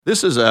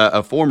This is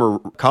a former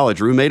college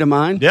roommate of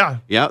mine. Yeah.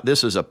 Yeah,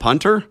 this is a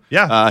punter.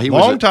 Yeah,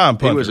 long-time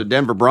punter. He was a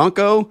Denver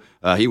Bronco.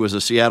 He was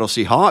a Seattle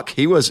Seahawk.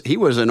 He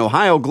was an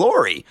Ohio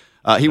Glory.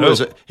 He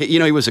was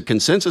a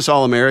consensus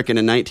All-American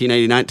in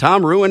 1989.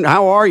 Tom Rouen,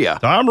 how are you?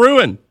 Tom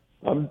Rouen.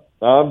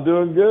 I'm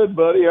doing good,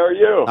 buddy. How are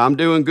you? I'm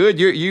doing good.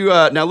 You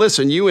now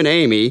listen. You and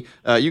Amy,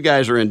 you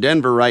guys are in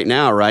Denver right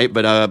now, right?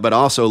 But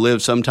also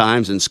live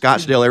sometimes in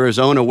Scottsdale,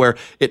 Arizona, where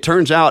it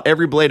turns out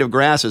every blade of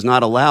grass is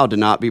not allowed to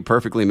not be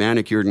perfectly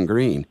manicured and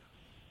green.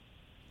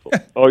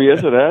 Oh,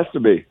 yes, it has to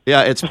be.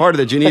 Yeah, it's part of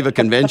the Geneva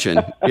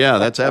Convention. Yeah,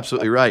 that's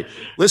absolutely right.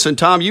 Listen,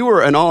 Tom, you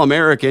were an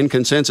All-American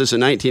consensus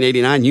in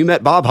 1989. You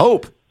met Bob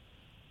Hope.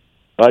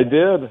 I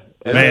did.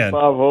 I Man. met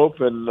Bob Hope,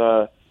 and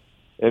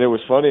it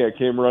was funny. I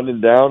came running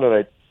down, and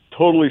I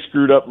totally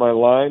screwed up my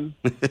line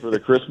for the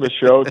Christmas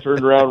show.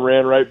 Turned around,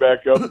 ran right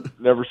back up,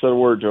 never said a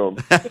word to him.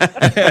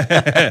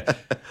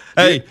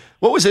 Hey,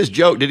 what was his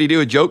joke? Did he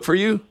do a joke for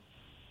you?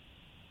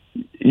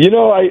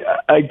 I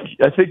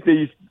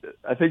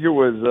think it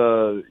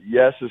was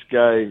you asked this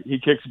guy. He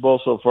kicks the ball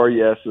so far.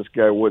 You asked this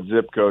guy what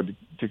zip code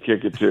to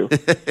kick it to.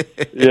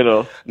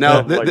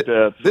 Now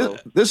that.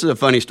 This is a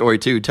funny story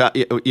too.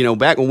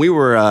 Back when we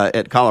were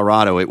at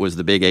Colorado, it was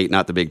the Big 8,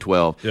 not the Big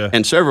 12,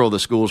 and several of the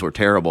schools were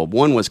terrible.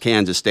 One was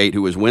Kansas State,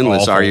 who was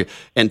winless. Awful.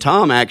 And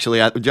Tom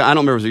actually, I don't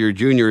remember if it was your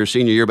junior or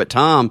senior year, but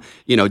Tom,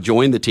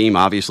 joined the team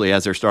obviously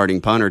as their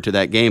starting punter to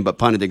that game, but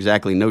punted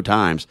exactly no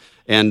times.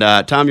 And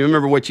Tom, you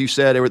remember what you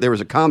said? There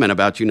was a comment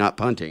about you not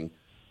punting.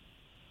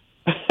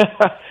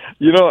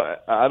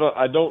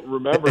 I don't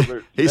remember.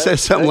 But he said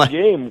something like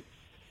game.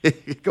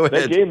 Go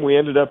ahead. That game we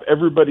ended up.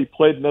 Everybody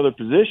played another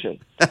position,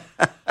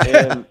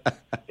 and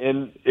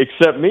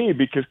except me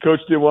because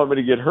coach didn't want me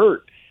to get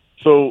hurt.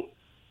 So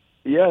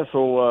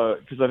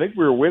because I think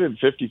we were winning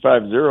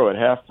 55-0 at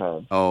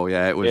halftime. Oh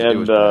yeah, it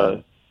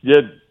was.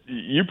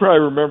 You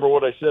probably remember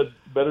what I said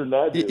better than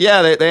I do.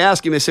 Yeah, they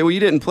asked him. They said, "Well, you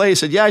didn't play." He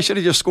said, "Yeah, I should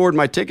have just scored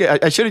my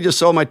ticket. I should have just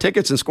sold my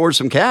tickets and scored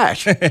some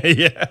cash." Yeah,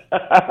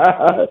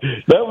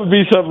 that would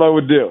be something I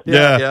would do.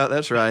 Yeah,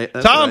 that's right.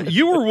 Tom,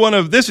 you were one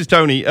of. This is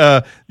Tony.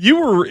 You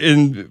were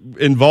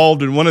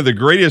involved in one of the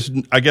greatest,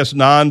 I guess,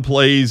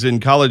 non-plays in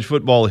college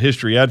football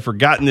history. I'd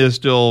forgotten this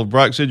till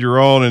Brock said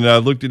you're on, and I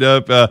looked it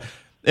up.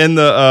 In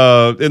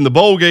the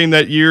bowl game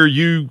that year,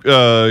 you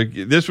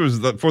this was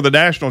for the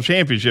national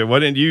championship,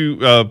 wasn't it? You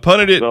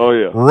punted it. Oh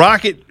yeah.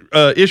 Rocket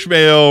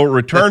Ishmael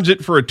returns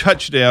it for a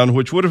touchdown,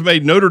 which would have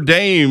made Notre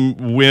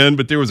Dame win,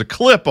 but there was a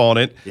clip on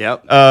it.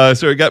 Yep.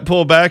 So it got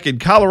pulled back, and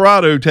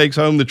Colorado takes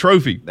home the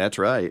trophy. That's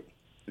right.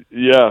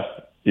 Yeah.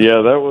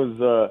 That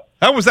was.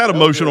 How was that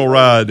emotional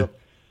ride?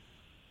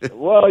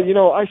 Well,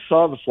 I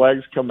saw the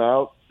flags come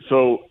out,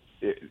 so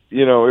it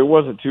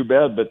wasn't too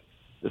bad. But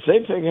the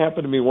same thing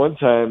happened to me one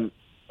time.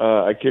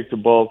 I kicked the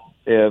ball,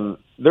 and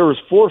there was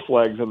 4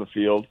 flags on the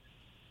field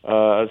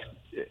in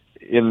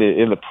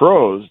the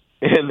pros,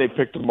 and they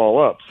picked them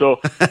all up. So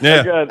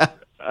yeah.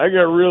 I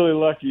got really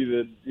lucky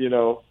that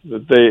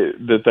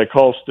that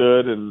call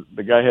stood, and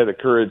the guy had the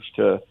courage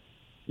to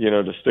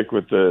stick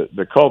with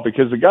the call,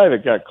 because the guy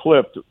that got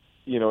clipped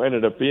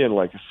ended up being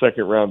like a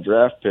second-round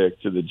draft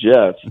pick to the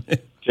Jets,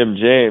 Tim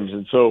James,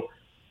 and so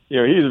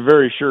he's a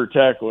very sure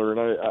tackler, and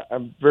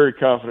I'm very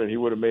confident he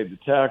would have made the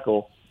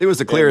tackle. It was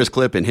the clearest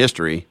clip in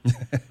history.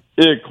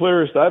 The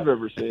clearest I've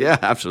ever seen. Yeah,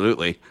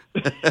 absolutely.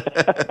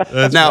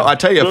 Now, I'll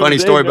tell you a funny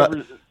story about.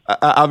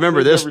 I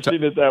remember this. I've never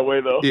seen it that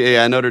way, though.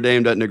 Yeah, Notre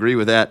Dame doesn't agree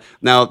with that.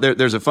 Now,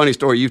 there's a funny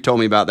story. You've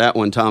told me about that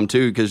one, Tom,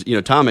 too, because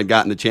Tom had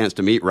gotten the chance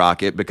to meet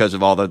Rocket because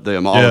of all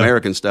the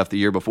All-American stuff the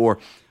year before.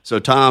 So,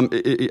 Tom,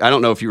 I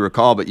don't know if you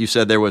recall, but you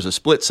said there was a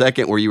split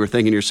second where you were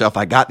thinking to yourself,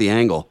 "I got the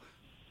angle."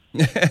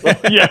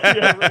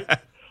 Yeah, right.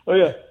 Oh,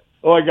 yeah.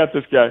 Oh, I got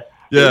this guy.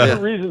 Yeah. There's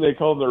a reason they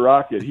call him the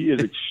Rocket. He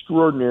is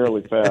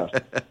extraordinarily fast.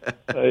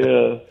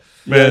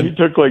 He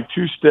took like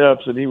 2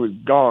 steps and he was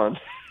gone.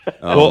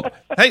 Well,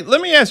 hey, let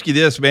me ask you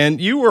this, man.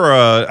 You were,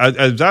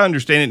 as I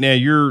understand it now,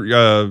 you're,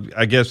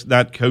 I guess,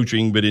 not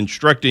coaching, but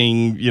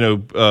instructing,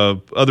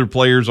 other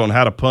players on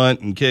how to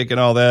punt and kick and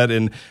all that.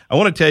 And I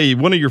want to tell you,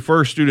 one of your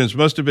first students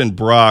must have been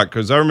Brock,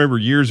 because I remember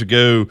years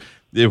ago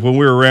when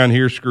we were around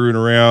here screwing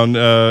around,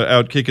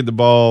 out kicking the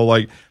ball,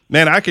 like,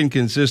 man, I can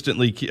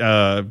consistently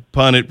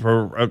punt it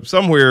for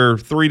somewhere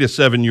 3 to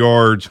 7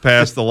 yards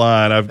past the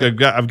line. I've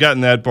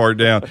gotten that part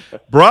down.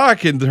 Brock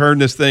can turn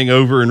this thing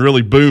over and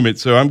really boom it.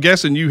 So I'm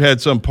guessing you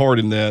had some part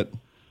in that.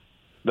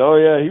 No,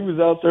 yeah, he was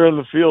out there in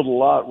the field a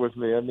lot with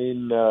me. I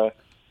mean,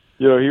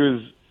 he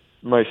was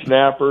my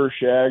snapper,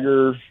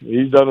 shagger.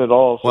 He's done it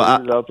all. So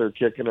he was out there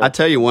kicking it. I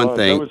tell you one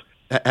thing.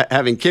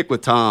 Having kicked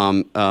with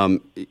Tom,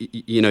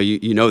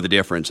 you know the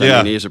difference.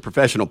 I mean, he's a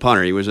professional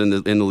punter. He was in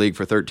the league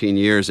for 13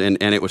 years,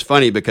 and it was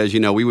funny because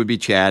we would be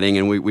chatting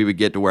and we would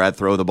get to where I'd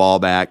throw the ball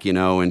back,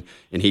 and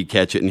he'd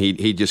catch it and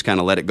he'd just kind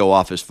of let it go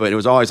off his foot. It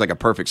was always like a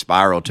perfect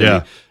spiral to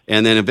me.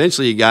 And then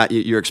eventually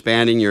you're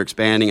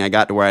expanding. I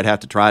got to where I'd have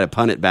to try to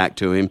punt it back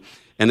to him,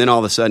 and then all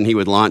of a sudden he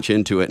would launch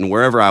into it, and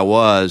wherever I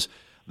was,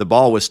 the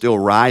ball was still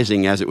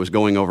rising as it was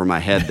going over my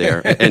head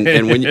there.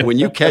 And when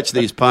you catch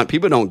these punt,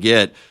 people don't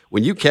get,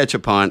 when you catch a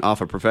punt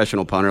off a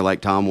professional punter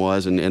like Tom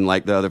was and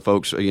like the other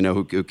folks,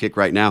 who kick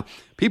right now,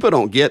 people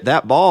don't get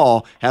that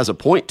ball has a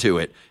point to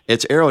it.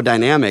 It's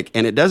aerodynamic,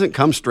 and it doesn't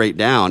come straight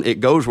down. It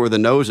goes where the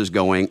nose is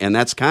going, and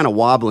that's kind of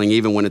wobbling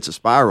even when it's a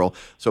spiral.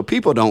 So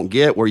people don't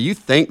get where you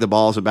think the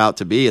ball's about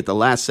to be at the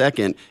last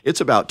second. It's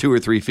about 2 or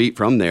 3 feet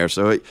from there.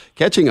 So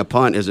catching a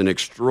punt is an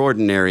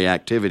extraordinary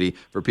activity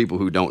for people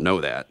who don't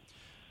know that.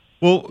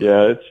 Well,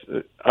 yeah,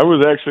 I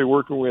was actually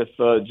working with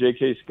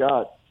J.K.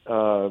 Scott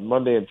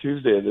Monday and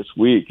Tuesday of this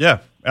week.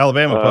 Yeah,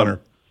 Alabama punter.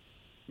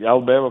 The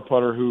Alabama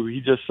punter who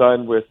he just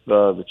signed with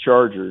the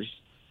Chargers,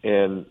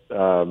 and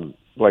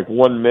like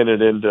 1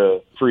 minute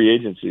into free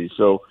agency.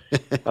 So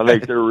I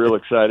think they're real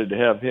excited to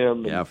have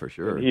him. Yeah, for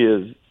sure.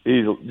 He's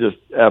just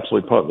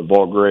absolutely punting the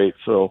ball great.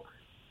 So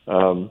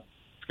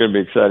it's going to be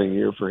an exciting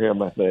year for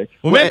him, I think.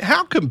 Well, man,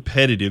 how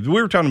competitive?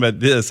 We were talking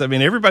about this. I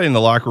mean, everybody in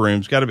the locker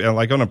room's got to be,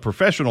 like, on a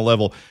professional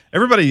level,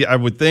 everybody, I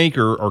would think,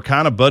 are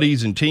kind of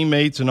buddies and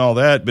teammates and all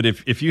that. But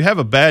if you have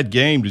a bad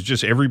game, does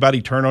just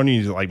everybody turn on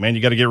you and like, man,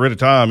 you got to get rid of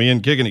Tom. He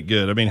ain't kicking it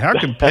good. I mean, how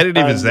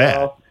competitive is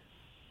that?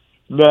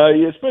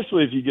 No,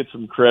 especially if you get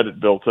some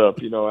credit built up.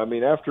 I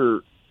mean,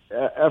 after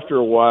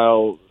a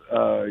while,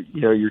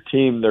 your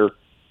team,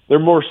 they're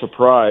more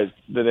surprised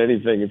than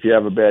anything if you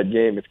have a bad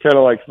game. It's kind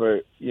of like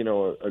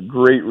if a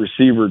great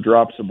receiver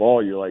drops the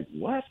ball, you're like,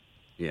 what?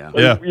 Yeah.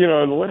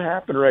 And what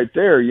happened right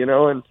there?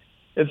 And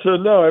so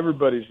no,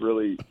 everybody's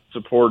really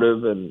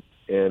supportive and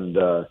in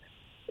the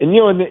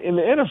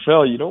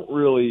NFL, you don't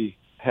really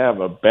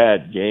have a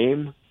bad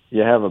game.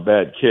 You have a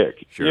bad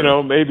kick.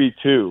 Sure. Maybe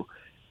 2.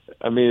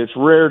 I mean, it's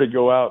rare to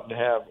go out and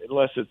have,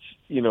 unless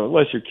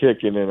you're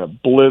kicking in a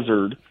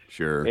blizzard.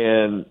 Sure.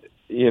 And,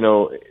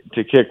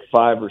 to kick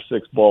 5 or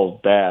 6 balls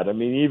bad. I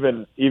mean,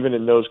 even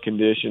in those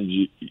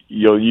conditions,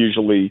 you'll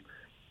usually,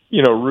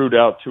 root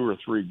out 2 or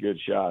 3 good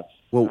shots.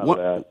 Well,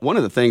 one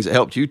of the things that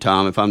helped you,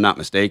 Tom, if I'm not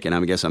mistaken,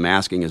 I guess I'm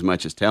asking as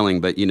much as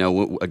telling, but,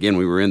 again,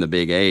 we were in the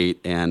Big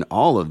 8, and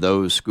all of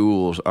those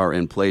schools are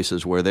in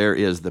places where there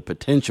is the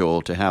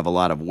potential to have a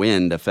lot of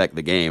wind affect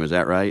the game. Is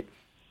that right?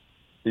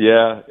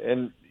 Yeah,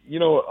 and,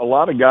 a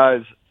lot of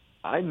guys,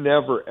 I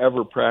never,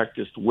 ever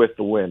practiced with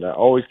the wind. I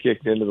always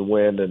kicked into the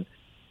wind, and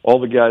all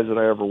the guys that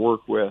I ever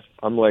worked with,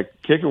 I'm like,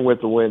 kicking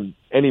with the wind,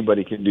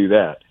 anybody can do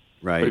that.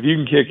 Right. But if you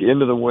can kick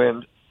into the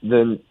wind,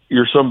 then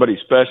you're somebody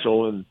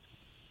special,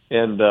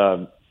 and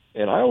I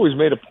always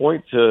made a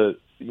point to,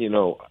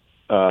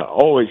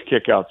 always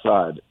kick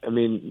outside. I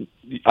mean,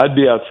 I'd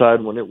be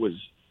outside when it was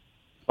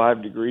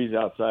 5 degrees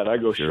outside. I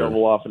go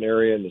shovel off an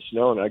area in the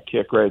snow, and I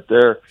kick right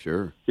there.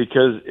 Sure.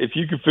 Because if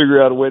you can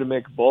figure out a way to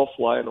make a ball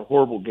fly in a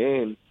horrible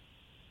game,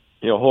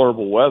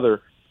 horrible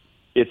weather,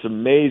 it's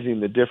amazing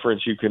the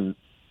difference you can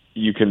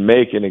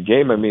make in a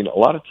game. I mean, a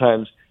lot of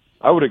times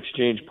I would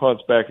exchange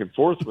punts back and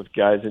forth with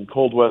guys in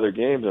cold weather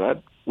games,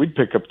 and we'd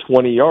pick up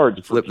 20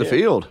 yards. Flip the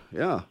field.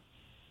 Yeah.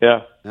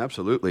 Yeah.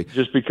 Absolutely.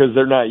 Just because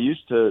they're not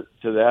used to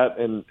that.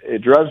 And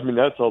it drives me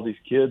nuts, all these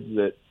kids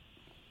that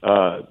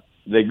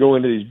they go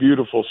into these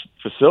beautiful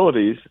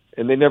facilities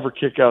and they never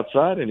kick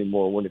outside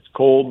anymore when it's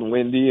cold and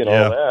windy and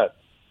all that.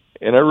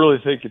 And I really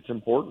think it's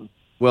important.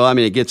 Well, I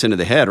mean, it gets into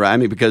the head, right? I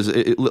mean, because,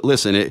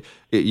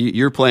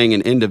 you're playing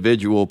an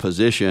individual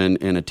position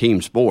in a team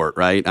sport,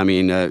 right? I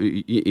mean,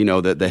 the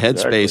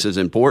headspace is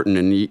important,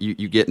 and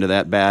you get into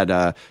that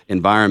bad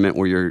environment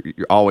where you're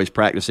always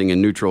practicing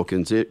in neutral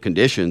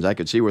conditions. I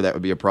could see where that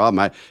would be a problem.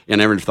 I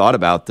never thought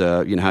about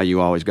how you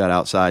always got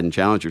outside and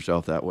challenged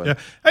yourself that way. Yeah.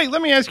 Hey,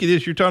 let me ask you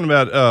this. You're talking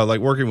about like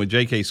working with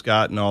J.K.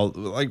 Scott and all.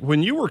 Like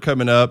when you were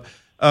coming up,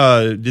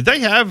 did they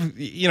have,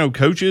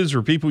 coaches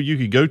or people you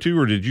could go to,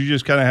 or did you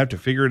just kind of have to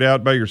figure it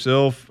out by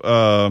yourself?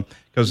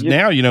 Because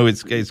now,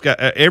 it's got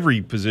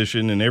every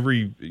position and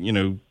every,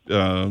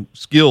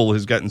 skill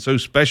has gotten so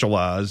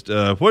specialized.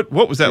 What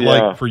was that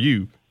like for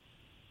you?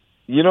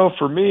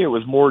 For me, it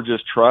was more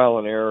just trial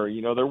and error.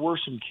 There were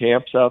some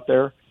camps out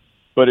there,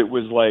 but it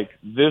was like,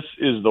 this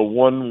is the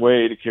one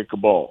way to kick a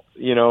ball,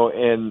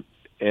 and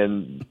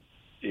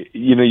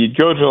you'd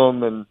go to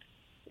them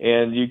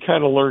and you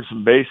kind of learn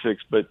some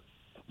basics, but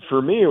for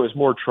me, it was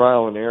more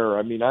trial and error.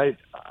 I mean, I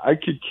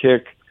could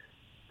kick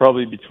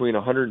probably between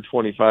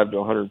 125 to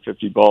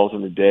 150 balls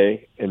in a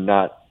day and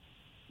not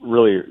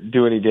really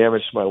do any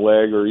damage to my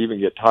leg or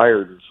even get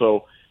tired. And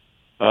so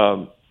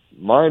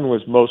mine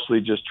was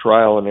mostly just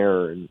trial and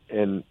error.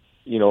 And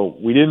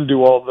we didn't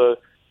do all the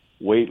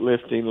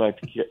weightlifting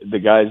like the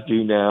guys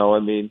do now.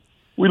 I mean,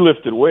 we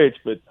lifted weights,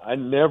 but I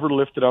never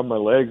lifted on my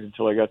legs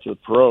until I got to the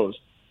pros.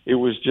 It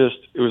was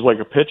like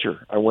a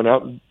pitcher. I went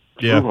out and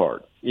threw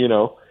hard,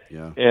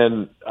 Yeah.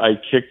 And I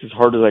kicked as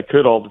hard as I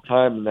could all the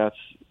time, and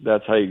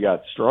that's how you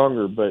got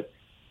stronger. But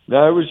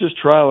no, it was just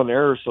trial and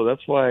error. So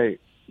that's why,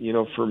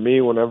 for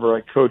me, whenever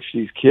I coach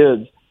these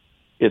kids,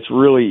 it's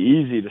really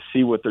easy to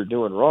see what they're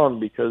doing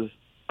wrong because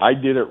I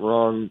did it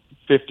wrong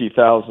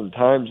 50,000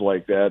 times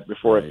like that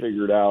before I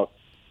figured out,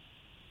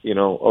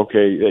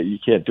 okay, you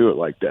can't do it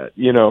like that,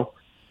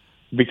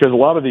 because a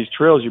lot of these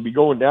trails you'd be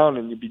going down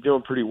and you'd be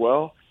doing pretty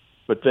well,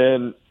 but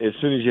then as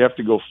soon as you have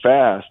to go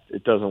fast,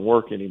 it doesn't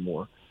work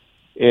anymore.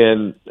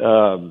 And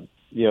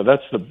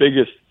that's the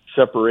biggest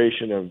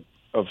separation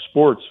of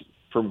sports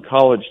from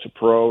college to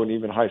pro and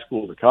even high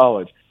school to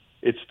college.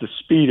 It's the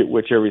speed at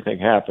which everything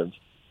happens.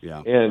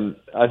 Yeah. And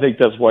I think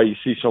that's why you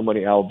see so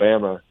many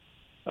Alabama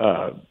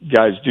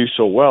guys do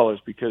so well, is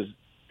because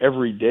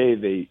every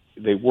day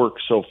they work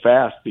so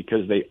fast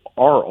because they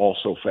are all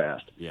so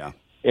fast. Yeah.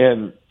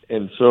 And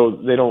so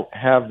they don't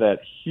have that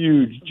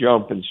huge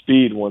jump in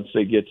speed once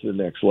they get to the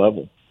next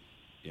level.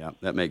 Yeah,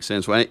 that makes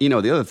sense. Well, the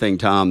other thing,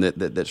 Tom,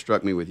 that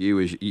struck me with you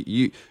is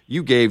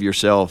you gave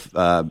yourself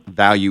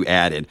value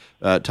added.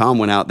 Tom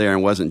went out there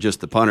and wasn't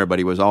just the punter, but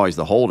he was always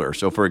the holder.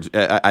 So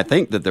I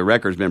think that the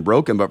record's been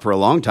broken, but for a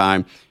long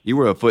time, you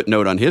were a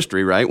footnote on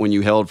history, right, when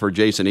you held for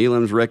Jason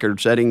Elam's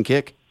record-setting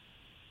kick?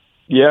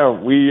 Yeah,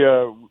 we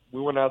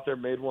went out there,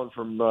 made one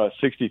from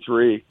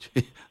 63.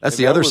 That's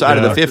the other side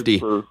of the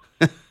 50.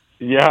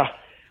 Yeah.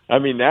 I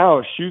mean,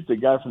 now, the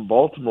guy from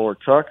Baltimore,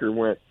 Tucker,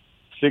 went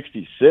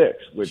 66,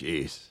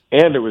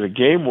 and it was a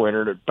game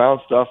winner that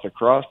bounced off the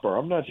crossbar.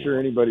 I'm not sure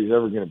anybody's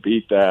ever going to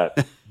beat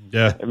that.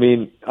 Yeah, I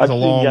mean, I've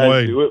seen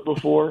guys do it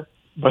before,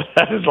 but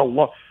that is a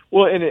long.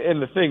 Well,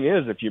 and the thing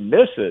is, if you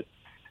miss it,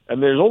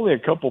 and there's only a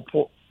couple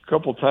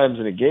times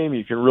in a game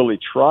you can really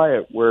try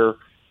it where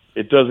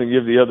it doesn't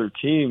give the other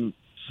team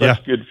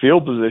such good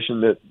field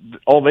position that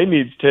all they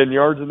need is 10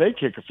 yards and they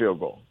kick a field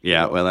goal.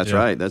 Yeah, well, that's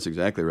right. That's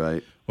exactly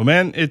right. Well,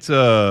 man, it's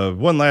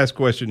one last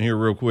question here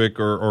real quick,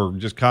 or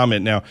just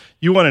comment now.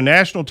 You won a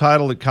national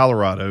title at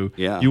Colorado.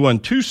 Yeah. You won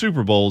 2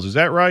 Super Bowls. Is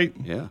that right?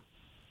 Yeah.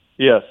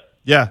 Yes.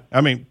 Yeah.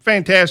 I mean,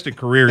 fantastic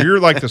career. You're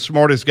like the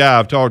smartest guy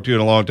I've talked to in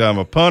a long time.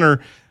 A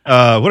punter.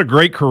 What a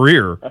great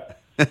career.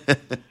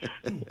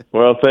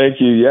 Well, thank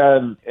you.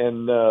 Yeah,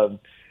 and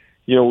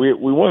we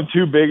won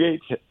 2 Big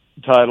 8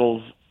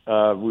 titles.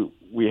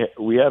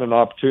 We had an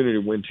opportunity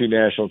to win 2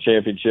 national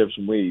championships,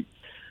 and we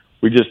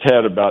just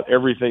had about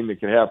everything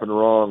that could happen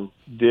wrong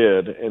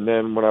did. And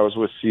then when I was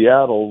with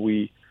Seattle,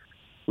 we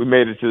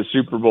made it to the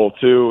Super Bowl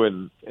too,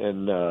 and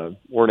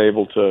weren't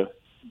able to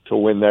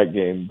win that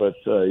game. But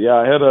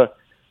I had a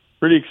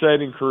pretty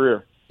exciting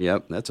career.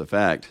 Yep, that's a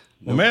fact.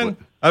 Well, man,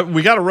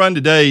 we got to run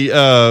today,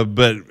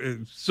 but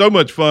so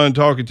much fun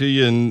talking to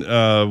you,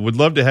 and would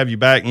love to have you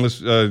back, and let's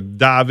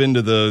dive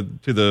into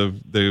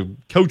the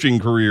coaching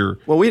career.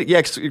 Well,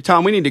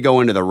 Tom, we need to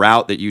go into the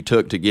route that you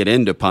took to get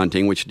into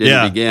punting, which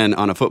didn't begin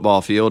on a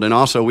football field, and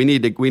also we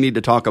need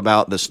to talk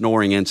about the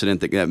snoring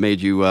incident that made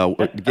you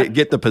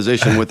get the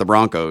position with the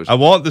Broncos. I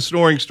want the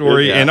snoring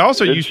story, and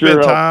also you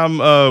spent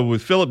time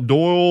with Philip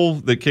Doyle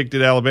that kicked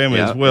at Alabama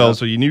as well,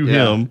 so you knew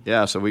him.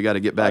 Yeah, so we got to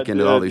get back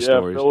into all these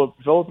stories.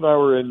 Philip and I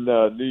were in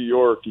New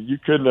York, and you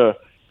couldn't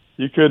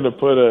have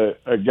put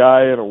a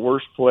guy in a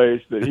worse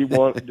place that he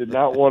did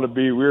not want to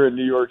be. We were in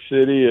New York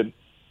City, and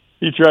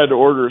he tried to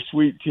order a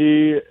sweet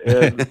tea,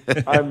 and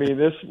I mean,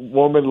 this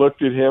woman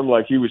looked at him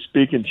like he was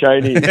speaking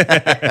Chinese.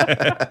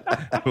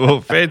 Well,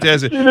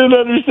 fantastic. She didn't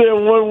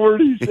understand one word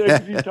he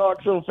said because he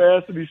talked so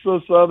fast and he's so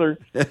Southern.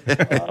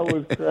 I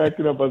was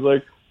cracking up. I was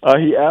like,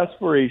 he asked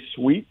for a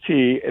sweet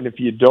tea, and if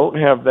you don't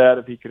have that,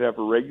 if he could have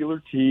a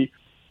regular tea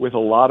with a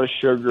lot of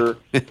sugar,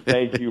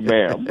 thank you,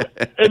 ma'am.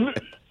 And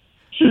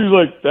she was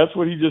like, that's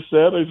what he just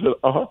said? I said,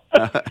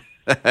 uh-huh.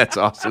 That's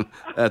awesome.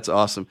 That's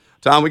awesome.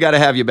 Tom, we got to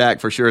have you back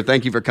for sure.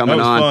 Thank you for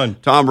coming on. Fun.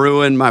 Tom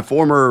Rouen, my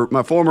former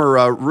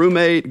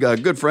roommate, a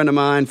good friend of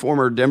mine,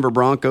 former Denver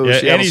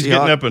Broncos. Yeah, and he's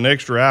getting up an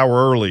extra hour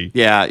early.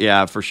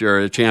 Yeah, for sure.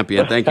 A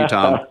champion. Thank you,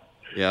 Tom.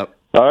 Yep.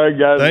 All right,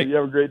 guys. You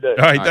have a great day.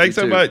 All right, thanks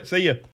so much. See you.